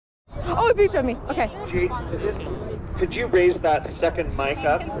Oh, it beeped at me. Okay. Jake, could you raise that second mic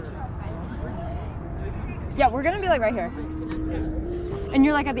up? Yeah, we're gonna be like right here. And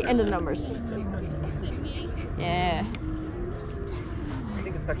you're like at the end of the numbers. Yeah. I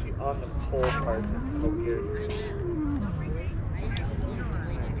think it's actually on the pole part. It's kind of weird.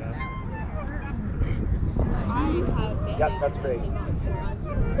 Yep, that's great.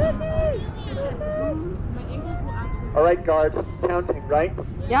 All right, guard, counting, right?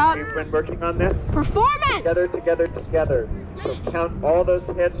 Yeah. We've been working on this. Performance! Together, together, together. So count all those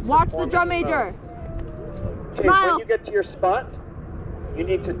hits. Watch the drum major. Okay, Smile. when you get to your spot, you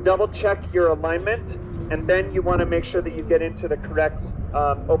need to double check your alignment, and then you want to make sure that you get into the correct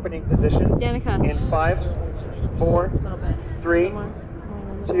opening position. Danica. In 5, 4, 3,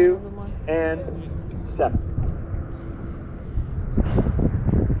 2, and 7.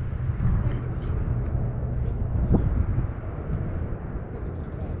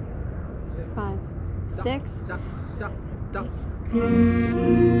 Five, 6. 12,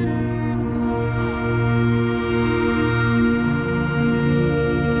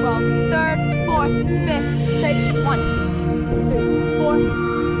 3rd, 4th, 5th, 6th, 1, 2, 3, 4,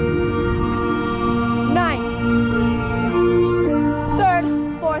 9, 3rd,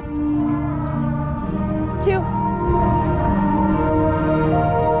 4th, 6th, 2,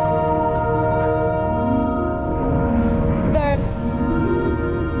 3rd,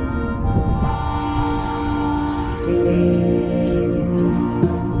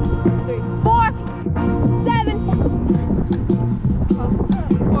 4th,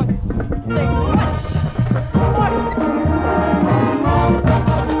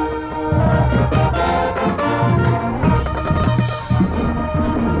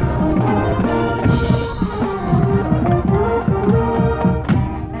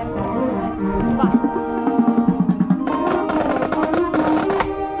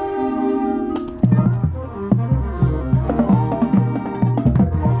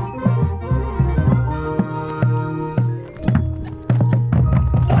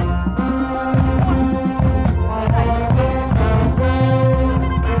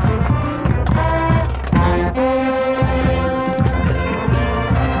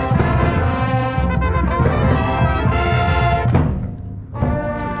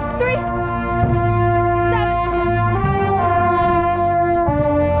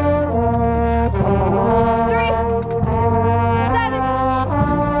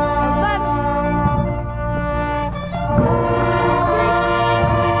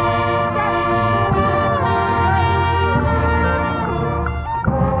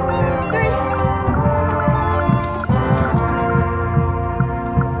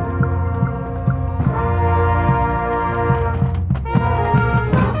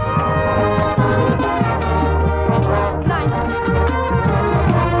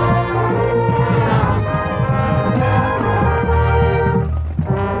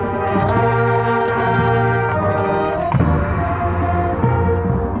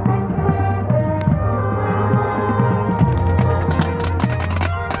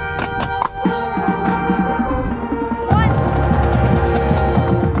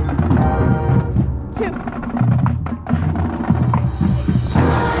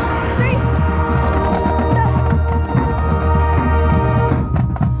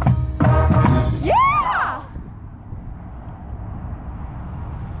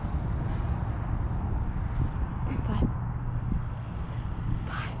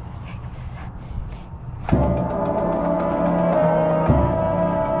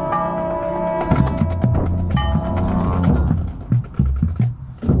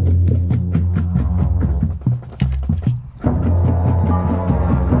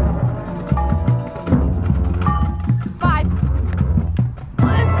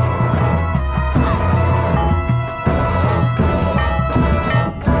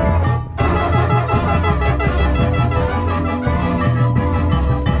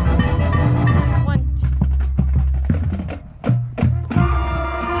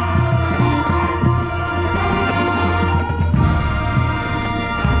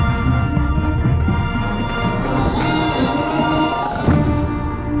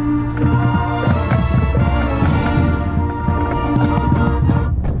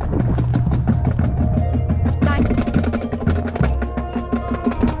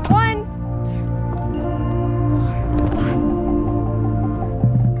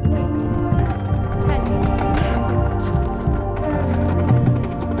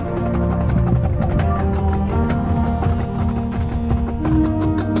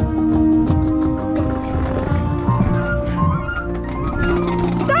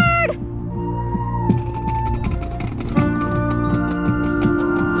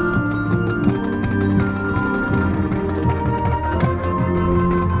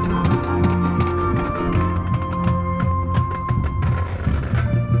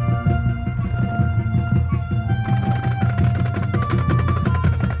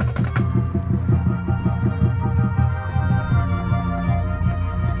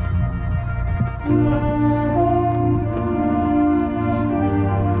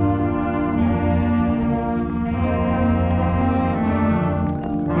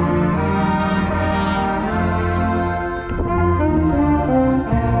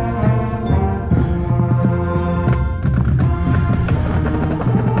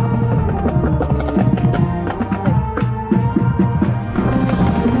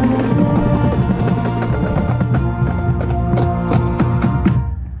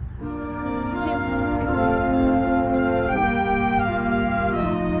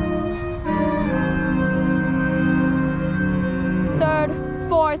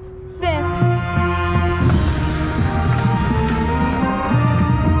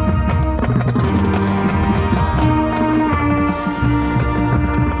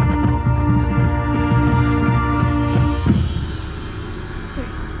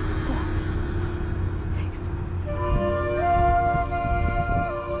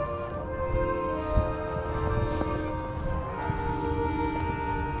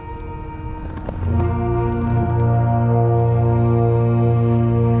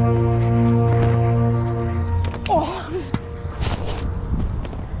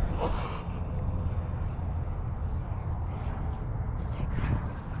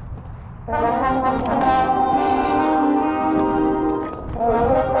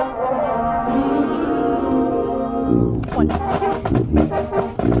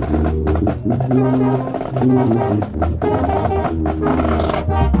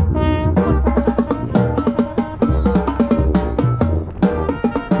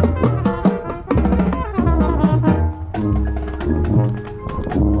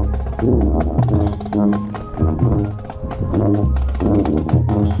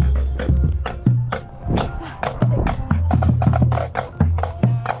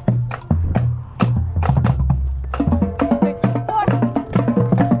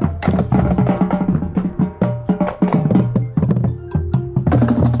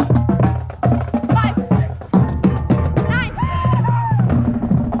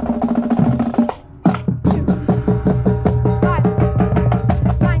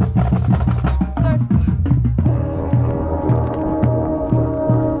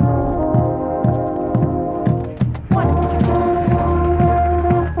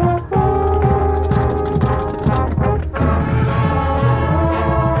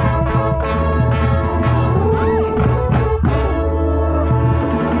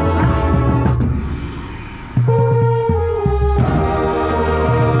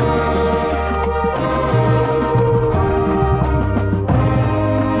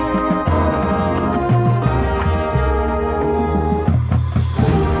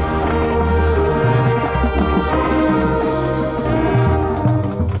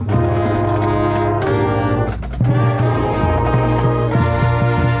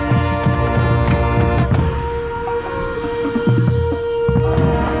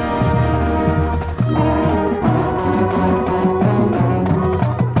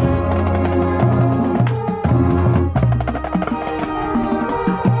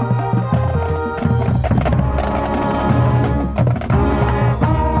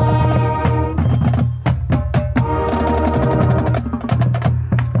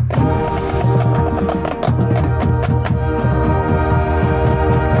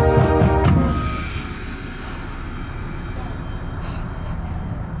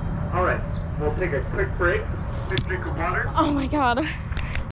 All right, we'll take a quick break. Big drink of water. Oh my God.